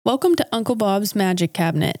Welcome to Uncle Bob's Magic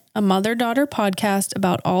Cabinet, a mother-daughter podcast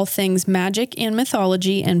about all things magic and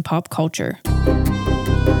mythology and pop culture.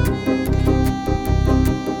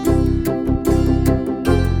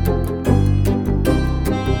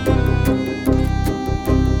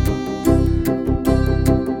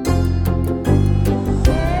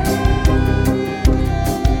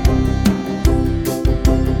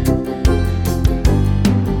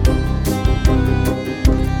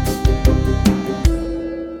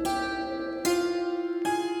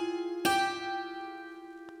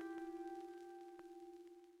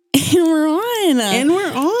 And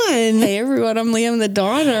we're on. Hey everyone, I'm Liam the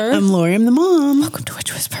daughter. I'm Lori, I'm the mom. Welcome to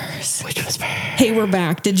Witch Whispers. Witch Whispers. Hey, we're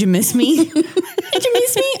back. Did you miss me? Did you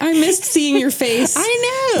miss me? I missed seeing your face.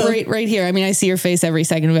 I know. Right here. I mean, I see your face every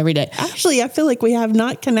second of every day. Actually, I feel like we have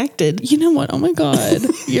not connected. You know what? Oh my God.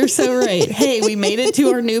 You're so right. Hey, we made it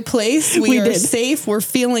to our new place. We are safe. We're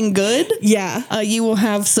feeling good. Yeah. You will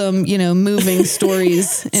have some, moving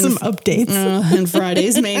stories. Some updates. In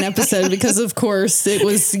Friday's main episode, because of course it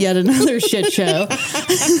was yet another shit show.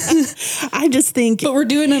 I just think. But we're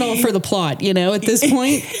doing it all for the plot, at this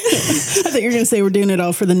point. I thought you were going to say we're doing it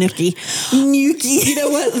all for the nookie. You know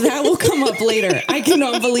what? That will come up later. I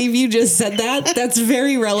cannot believe you just said that. That's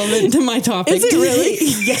very relevant to my topic. Is it really?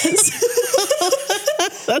 Yes.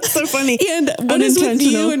 That's so funny. And what is with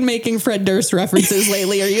you and making Fred Durst references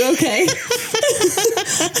lately? Are you okay?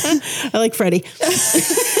 I like Freddie.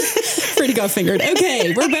 Freddie got fingered.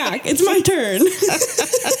 Okay, we're back. It's my turn.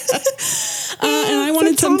 And I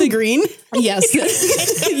wanted something green. Yes.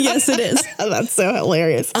 Yes, it is. That's so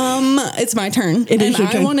hilarious. It's my turn. It is your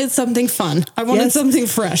turn. I wanted something fun. I wanted something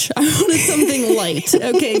fresh. I wanted something light.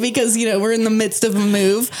 Okay. Because, we're in the midst of a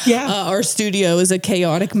move. Yeah. Our studio is a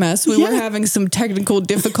chaotic mess. We were having some technical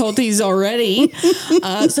difficulties already.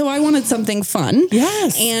 So I wanted something fun.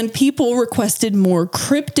 Yes. And people requested more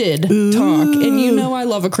cryptid talk. And I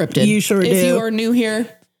love a cryptid. You sure do. If you are new here,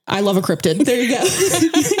 I love a cryptid. There you go.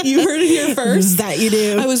 You heard it here first. That you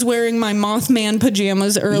do. I was wearing my Mothman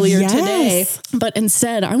pajamas earlier today, but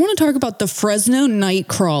instead I want to talk about the Fresno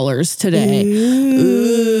Nightcrawlers today.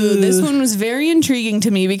 Ooh, this one was very intriguing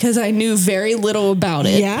to me because I knew very little about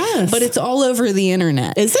it. Yes. But it's all over the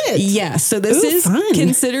internet. Is it? Yes. So this is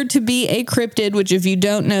considered to be a cryptid, which if you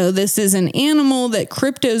don't know, this is an animal that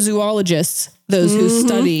cryptozoologists, those who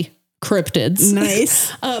study cryptids,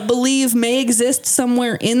 believe may exist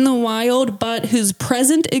somewhere in the wild, but whose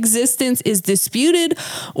present existence is disputed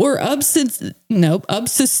or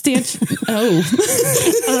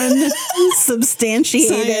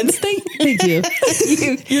unsubstantiated. Thank you.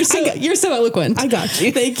 You're so eloquent. I got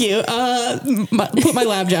you. Thank you. Put my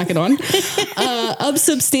lab jacket on.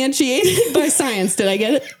 Unsubstantiated by science. Did I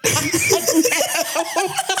get it?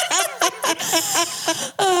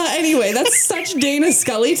 Anyway, that's such Dana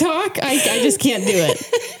Scully talk. I just can't do it.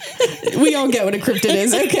 We all get what a cryptid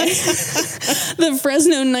is, okay? The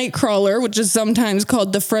Fresno Nightcrawler, which is sometimes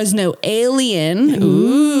called the Fresno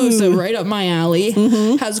Alien, so right up my alley,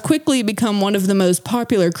 has quickly become one of the most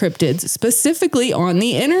popular cryptids, specifically on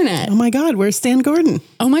the internet. Oh my God, where's Stan Gordon?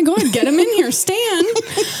 Oh my God, get him in here, Stan.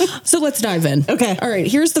 So let's dive in. Okay. All right,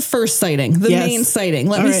 here's the first sighting, the main sighting.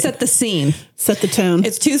 Let me set the scene. Set the tone.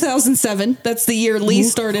 It's 2007. That's the year Lee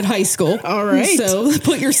started high school. All right. So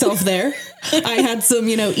put yourself there. I had some,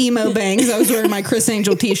 emo bangs. I was wearing my Chris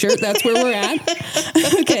Angel t-shirt. That's where we're at.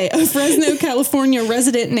 Okay. A Fresno, California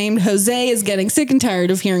resident named Jose is getting sick and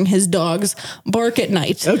tired of hearing his dogs bark at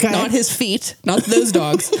night. Okay. Not his feet. Not those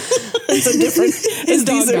dogs. It's a different.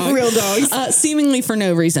 These are real dogs. Seemingly for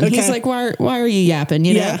no reason. Okay. He's like, why are you yapping?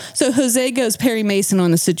 Yeah. So Jose goes Perry Mason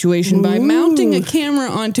on the situation by mounting a camera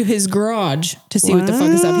onto his garage to see what the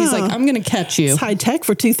fuck is up. He's like, I'm going to catch you. It's high tech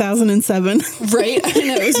for 2007. Right? I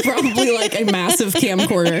know. It was probably like a massive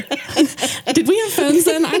camcorder. Did we have phones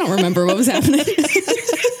then? I don't remember what was happening.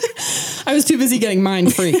 I was too busy getting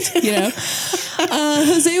mind freaked,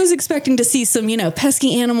 Jose was expecting to see some,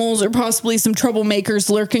 pesky animals or possibly some troublemakers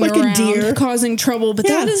lurking like around, a deer. causing trouble. But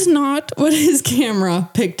that is not what his camera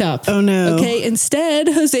picked up. Oh, no. Okay. Instead,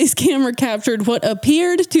 Jose's camera captured what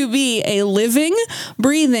appeared to be a living,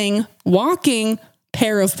 breathing, walking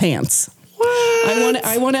pair of pants. What?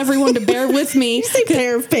 I want everyone to bear with me. You say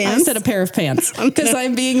pair of pants? I said a pair of pants because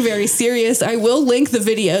I'm being very serious. I will link the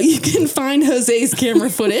video. You can find Jose's camera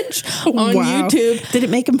footage on YouTube. Did it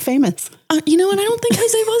make him famous? You know what? I don't think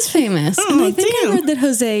Jose was famous. And I think I read that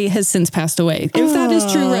Jose has since passed away. If that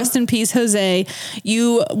is true, rest in peace, Jose.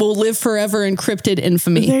 You will live forever in cryptid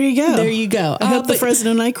infamy. There you go. There you go. I hope the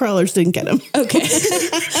Fresno Nightcrawlers didn't get him. Okay.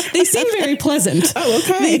 They seem very pleasant. Oh,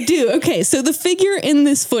 okay. They do. Okay. So the figure in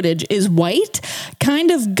this footage is white,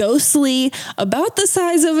 kind of ghostly, about the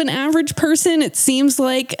size of an average person. It seems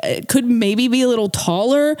like it could maybe be a little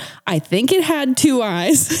taller. I think it had 2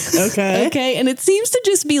 eyes. Okay. Okay. And it seems to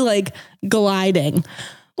just be like gliding.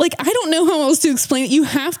 Like, I don't know how else to explain it. You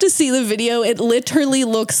have to see the video. It literally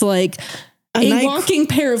looks like a walking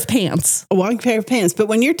pair of pants. A walking pair of pants. But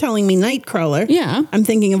when you're telling me Nightcrawler, yeah, I'm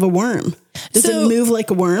thinking of a worm. Does it move like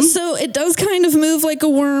a worm? So it does kind of move like a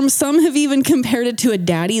worm. Some have even compared it to a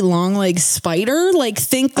daddy long leg spider. Like,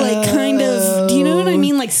 think like kind of, do you know what I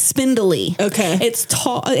mean? Like spindly. Okay. It's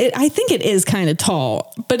tall. I think it is kind of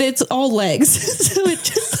tall, but it's all legs. So it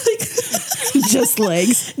just like... Just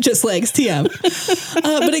legs. Just legs, TM.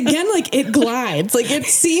 But again, like, it glides. Like, it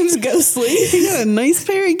seems ghostly. You got a nice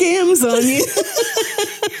pair of gams on you.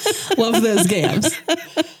 Love those gams.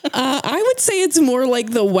 I would say it's more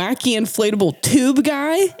like the wacky inflatable tube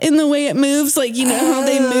guy in the way it moves. Like, you know how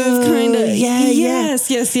they move kind of. Yeah,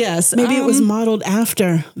 Yes. Maybe it was modeled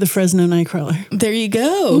after the Fresno Nightcrawler. There you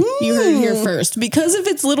go. Ooh. You heard it here first. Because of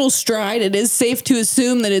its little stride, it is safe to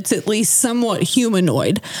assume that it's at least somewhat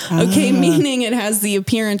humanoid. Okay, meaning it has the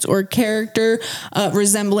appearance or character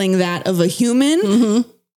resembling that of a human. Mm-hmm.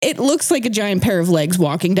 It looks like a giant pair of legs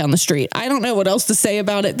walking down the street. I don't know what else to say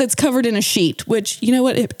about it. That's covered in a sheet, which, you know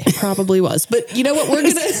what? It probably was. But you know what?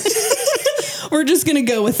 We're just going to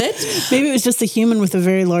go with it. Maybe it was just a human with a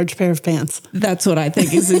very large pair of pants. That's what I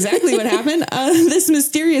think is exactly what happened. This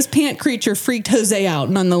mysterious pant creature freaked Jose out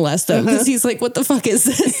nonetheless, though, because he's like, what the fuck is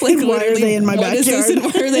this? Like, why are they in my backyard?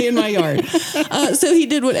 Why are they in my yard? So he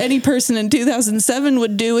did what any person in 2007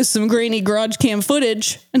 would do with some grainy garage cam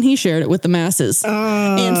footage, and he shared it with the masses.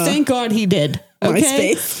 And thank God he did.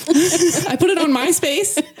 Okay. MySpace. I put it on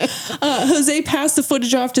MySpace. Jose passed the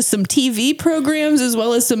footage off to some TV programs as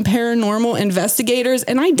well as some paranormal investigators.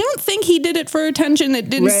 And I don't think he did it for attention. It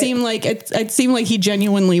didn't seem like it seemed like he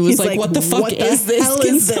genuinely was like, what the fuck is this?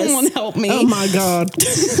 Can someone help me? Oh my God.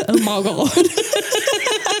 Oh my God.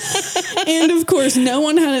 And of course, no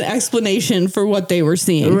one had an explanation for what they were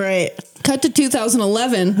seeing. Right. Cut to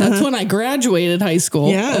 2011. That's when I graduated high school.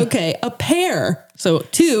 Yeah. Okay. A pair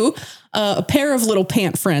of little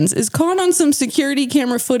pant friends is caught on some security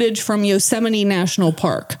camera footage from Yosemite National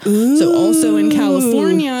Park. Ooh. So also in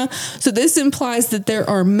California. So this implies that there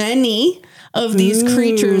are many of these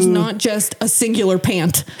creatures, not just a singular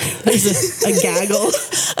pant. There's a gaggle.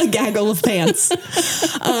 A gaggle of pants,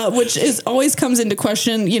 which always comes into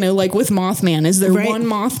question, you know, like with Mothman. Is there one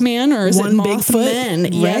Mothman or is it Mothmen?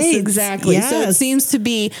 Yes, exactly. Yes. So it seems to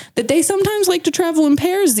be that they sometimes like to travel in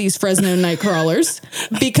pairs, these Fresno Nightcrawlers,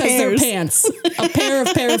 because they're pants. A pair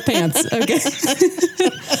of pants. Okay.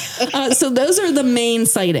 So those are the main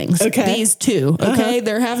sightings. Okay. These two. Okay.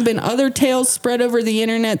 There have been other tales spread over the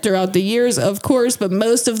internet throughout the years, of course, but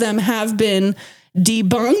most of them have been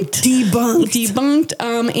debunked.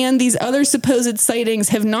 And these other supposed sightings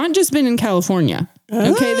have not just been in California.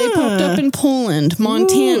 Okay, they popped up in Poland,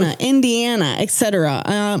 Montana, Indiana,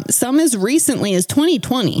 etc. Some as recently as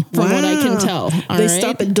 2020, from what I can tell. They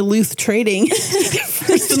stop at Duluth Trading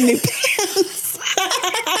for some new pants.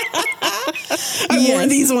 I wore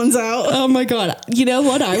these ones out. Oh my God. You know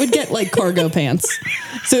what? I would get like cargo pants.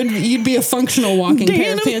 So you'd be a functional walking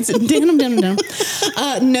pair of pants. Denim.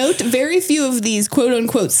 Note, very few of these quote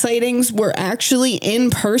unquote sightings were actually in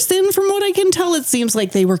person. From what I can tell, it seems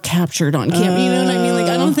like they were captured on camera. You know what I mean? Like,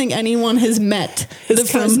 I don't think anyone has met the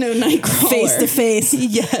Fresno Nightcrawler. Face to face.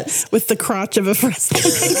 Yes. With the crotch of a Fresno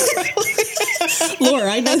Nightcrawler. Laura,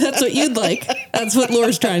 I know that's what you'd like. That's what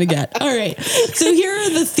Laura's trying to get. All right. So here are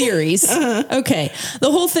the theories. Okay.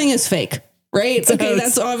 The whole thing is fake. Right. Okay.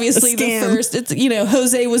 That's obviously the first. It's, you know,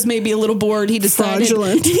 Jose was maybe a little bored. He decided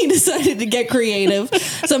to get creative.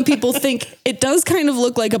 Some people think it does kind of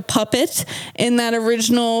look like a puppet in that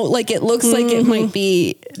original. Like, it looks like it might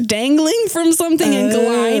be dangling from something and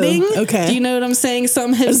gliding. Okay. Do you know what I'm saying?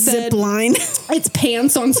 Some have said zip line. It's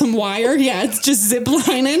pants on some wire. Yeah. It's just zip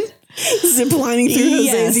lining. Zip-lining through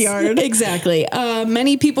Jose's yard. Exactly.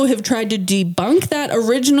 Many people have tried to debunk that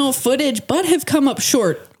original footage, but have come up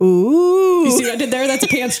short. Ooh. You see what I did there? That's a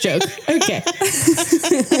pants joke. Okay.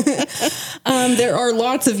 There are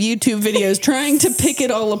lots of YouTube videos trying to pick it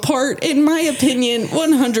all apart. In my opinion,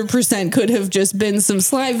 100% could have just been some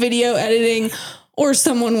sly video editing, or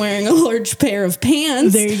someone wearing a large pair of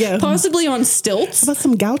pants. There you go. Possibly on stilts. How about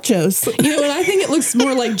some gauchos? You know what? I think it looks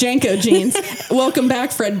more like Janko jeans. Welcome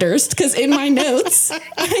back, Fred Durst, because in my notes,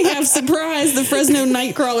 I have surprised the Fresno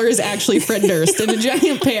Nightcrawler is actually Fred Durst in a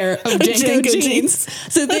giant pair of Janko jeans.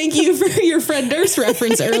 So thank you for your Fred Durst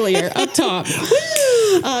reference earlier up top.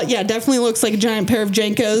 Yeah, definitely looks like a giant pair of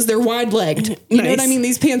Jankos. They're wide-legged. You know what I mean?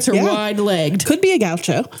 These pants are wide-legged. Could be a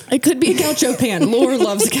gaucho. It could be a gaucho pant. Laura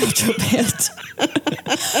loves a gaucho pant.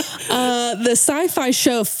 The sci-fi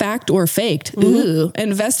show Fact or Faked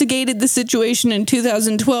investigated the situation in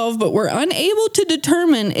 2012, but were unable to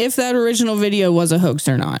determine if that original video was a hoax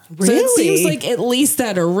or not. Really? So it seems like at least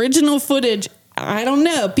that original footage, I don't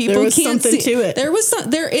know. People can't see. To it.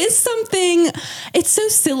 There is something. It's so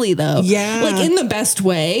silly though. Yeah. Like in the best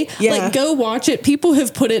way. Yeah. Like go watch it. People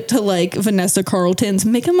have put it to like Vanessa Carlton's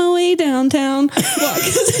 "Making My Way Downtown." Well,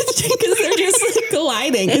 because they're just like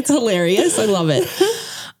gliding. It's hilarious. I love it.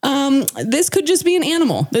 This could just be an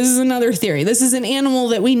animal. This is another theory. This is an animal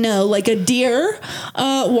that we know, like a deer,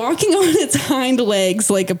 walking on its hind legs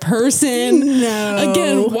like a person. No.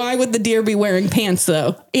 Again, why would the deer be wearing pants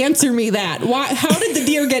though? Answer me that. Why? How did the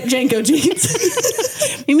deer get Janko jeans?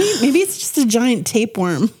 Maybe it's just a giant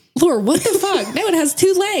tapeworm. Lord, what the fuck? No, it has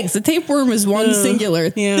two legs. The tapeworm is one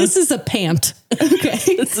singular. Yeah. This is a pant.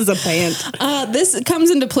 Okay. This is a pant. This comes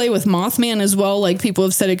into play with Mothman as well. Like people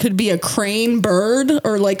have said it could be a crane bird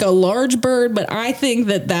or like a large bird, but I think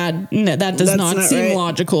that does not seem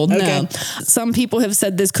logical. Okay. No. Some people have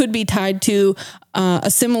said this could be tied to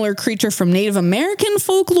a similar creature from Native American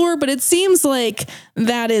folklore, but it seems like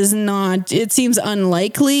that is not, it seems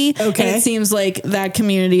unlikely. Okay. And it seems like that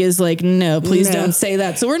community is like, no, please don't say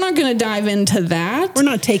that. So we're not going to dive into that. We're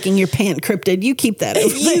not taking your pant cryptid. You keep that.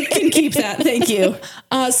 You can keep that. Thank you.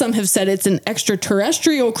 Some have said it's an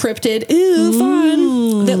extraterrestrial cryptid. Ooh,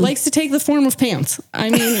 fun. That likes to take the form of pants. I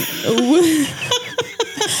mean,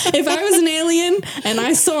 if I was an alien and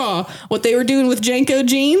I saw what they were doing with Janko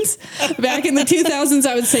jeans back in the 2000s,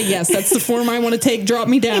 I would say, yes, that's the form I want to take. Drop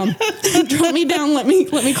me down. Drop me down. Let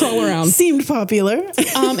me crawl around. Seemed popular.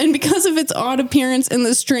 And because of its odd appearance and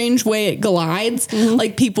the strange way it glides,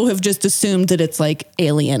 like people have just assumed that it's like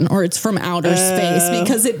alien or it's from outer space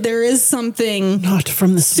because there is something not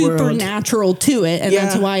from the supernatural to it. And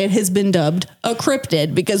that's why it has been dubbed a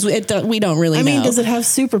cryptid because we don't really know. I mean, does it have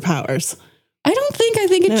superpowers? I don't think. I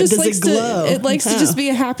think it just likes to just be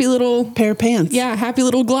a happy little pair of pants. Yeah, happy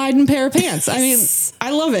little gliding pair of pants. I mean,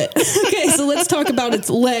 I love it. Okay, so let's talk about its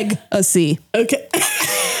legacy. Okay.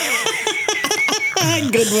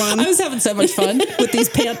 Good one. I was having so much fun with these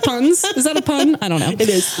pant puns. Is that a pun? I don't know. It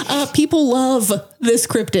is. People love this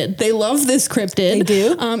cryptid. They love this cryptid. They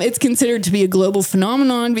do. It's considered to be a global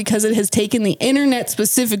phenomenon because it has taken the internet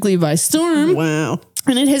specifically by storm. Wow.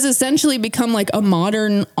 And it has essentially become like a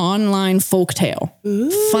modern online folktale.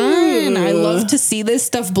 Fun. I love to see this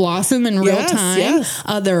stuff blossom in real time. Yes.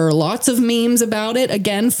 There are lots of memes about it.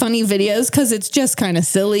 Again, funny videos because it's just kind of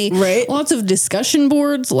silly. Right. Lots of discussion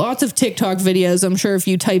boards, lots of TikTok videos. I'm sure if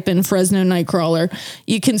you type in Fresno Nightcrawler,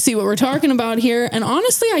 you can see what we're talking about here. And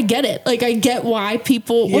honestly, I get it. Like, I get why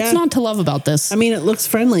people, what's not to love about this? I mean, it looks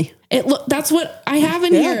friendly. That's what I have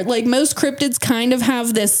in here. Like most cryptids kind of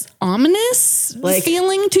have this ominous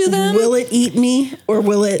feeling to them. Will it eat me or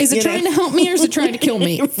will it? Is it trying to help me or is it trying to kill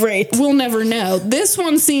me? Right. We'll never know. This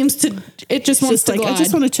one seems to, it just wants to glide. I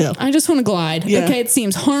just want to chill. I just want to glide. Yeah. Okay. It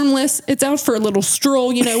seems harmless. It's out for a little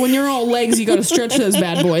stroll. You know, when you're all legs, you got to stretch those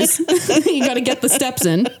bad boys. You got to get the steps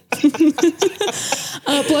in.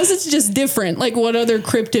 Plus it's just different. Like what other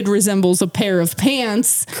cryptid resembles a pair of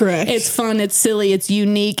pants? Correct. It's fun. It's silly. It's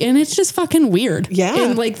unique. And it's just fucking weird. Yeah.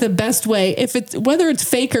 In like the best way. Whether it's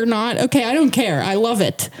fake or not, okay, I don't care. I love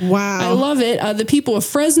it. Wow. I love it. The people of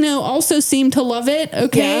Fresno also seem to love it.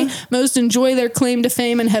 Okay. Yeah. Most enjoy their claim to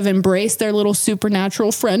fame and have embraced their little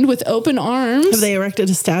supernatural friend with open arms. Have they erected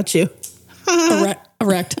a statue?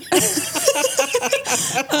 Erect.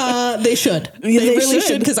 They should. They really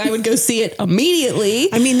should because I would go see it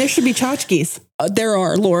immediately. I mean, there should be tchotchkes. There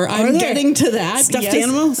are, Laura. I'm getting to that. Stuffed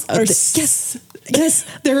animals? Yes. Yes,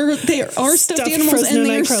 there are stuffed animals Fresno and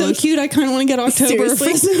they're so cute. I kind of want to get October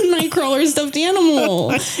Fresno Nightcrawler stuffed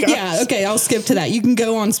animal. Yeah, okay, I'll skip to that. You can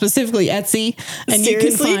go on specifically Etsy and you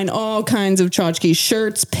can find all kinds of tchotchke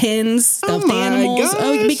shirts, pins, stuffed animals.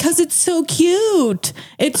 Oh, because it's so cute.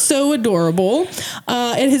 It's so adorable.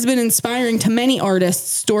 It has been inspiring to many artists,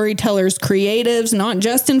 storytellers, creatives, not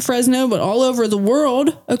just in Fresno, but all over the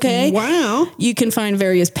world. Okay. Wow. You can find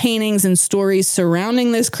various paintings and stories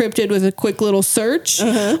surrounding this cryptid with a quick little search.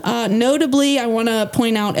 Notably, I want to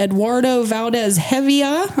point out Eduardo Valdez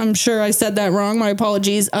Hevia. I'm sure I said that wrong. My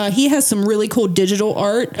apologies. He has some really cool digital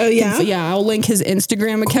art. Oh, yeah? Yeah, I'll link his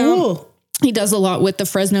Instagram account. Cool. He does a lot with the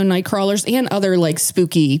Fresno Nightcrawlers and other like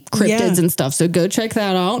spooky cryptids and stuff. So go check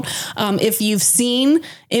that out. If you've seen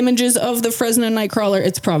images of the Fresno Nightcrawler,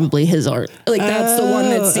 it's probably his art. Like that's the one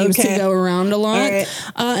that seems to go around a lot. Right.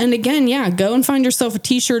 And again, go and find yourself a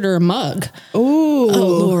t-shirt or a mug. Ooh.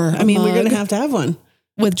 Oh, Lord. I mean, we're going to have one.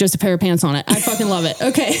 With just a pair of pants on it. I fucking love it.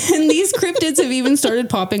 Okay. And these cryptids have even started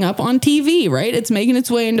popping up on TV, right? It's making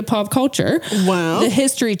its way into pop culture. Wow. The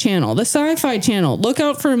History Channel, the Sci-Fi Channel. Look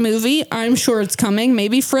out for a movie. I'm sure it's coming.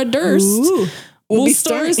 Maybe Fred Durst will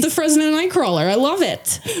star as the Fresno Nightcrawler. I love it.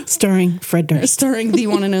 Starring Fred Durst. Starring the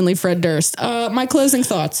one and only Fred Durst. My closing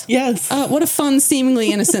thoughts. Yes. What a fun,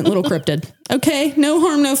 seemingly innocent little cryptid. Okay, no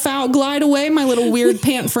harm, no foul. Glide away, my little weird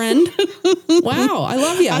pant friend. Wow, I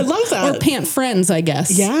love you. I love that. Or pant friends, I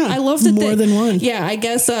guess. Yeah, I love that. More than one. Yeah, I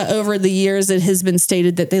guess over the years it has been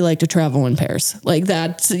stated that they like to travel in pairs. Like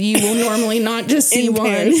that, you will normally not just see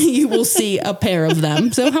one, you will see a pair of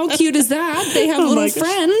them. So how cute is that? They have little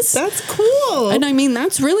friends. That's cool. And I mean,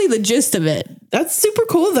 that's really the gist of it. That's super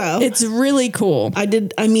cool, though. It's really cool.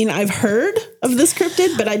 I've heard of this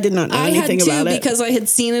cryptid, but I did not know anything about it. Because I had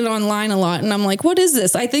seen it online a lot, and I'm like, what is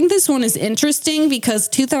this? I think this one is interesting because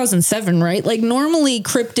 2007, right? Like normally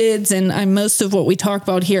cryptids and most of what we talk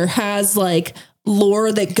about here has like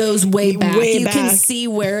lore that goes way back. You can see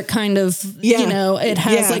where it kind of, it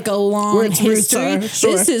has like a long history.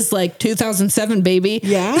 Sure. This is like 2007, baby.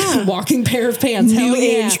 Yeah. Walking pair of pants. New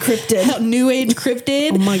age cryptid. New age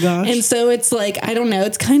cryptid. Oh my gosh. And so it's like, I don't know.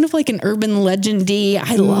 It's kind of like an urban legendy.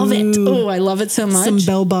 I love it. Oh, I love it so much. Some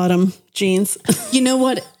bell bottom jeans. You know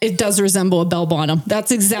what? It does resemble a bell bottom.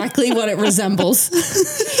 That's exactly what it resembles.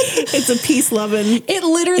 It's a peace loving. It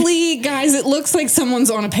literally, guys, it looks like someone's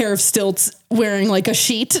on a pair of stilts wearing like a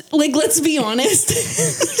sheet. Like, let's be honest.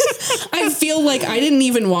 I feel like I didn't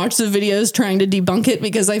even watch the videos trying to debunk it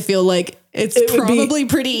because I feel like it's probably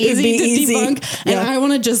pretty easy to debunk. And I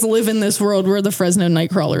want to just live in this world where the Fresno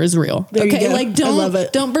Nightcrawler is real. Okay. Like I love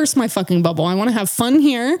it. Don't burst my fucking bubble. I want to have fun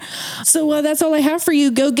here. So that's all I have for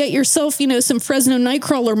you. Go get yourself, some Fresno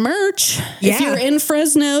Nightcrawler merch. Yeah. If you're in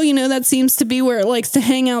Fresno, that seems to be where it likes to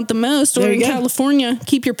hang out the most. Or in California,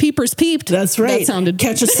 keep your peepers peeped. That's right. That sounded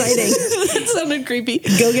catch a sighting. That sounded creepy.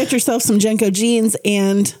 Go get yourself some Jenko jeans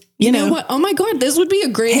and you know what? Oh my God, this would be a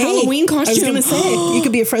great Halloween costume. I was going to say, you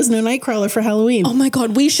could be a Fresno Nightcrawler for Halloween. Oh my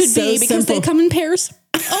God, we should be because they come in pairs.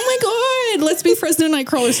 Oh my God, let's be Fresno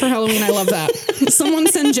Nightcrawlers for Halloween. I love that. Someone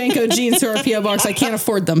send Jenko jeans to our P.O. box. I can't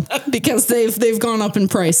afford them because they've gone up in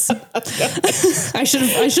price. I should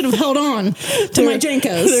have held on to my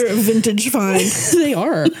Jenkos. They're a vintage find. They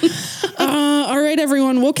are. All right,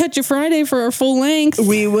 everyone. We'll catch you Friday for our full length.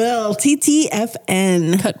 We will.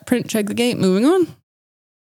 TTFN. Cut, print, check the gate. Moving on.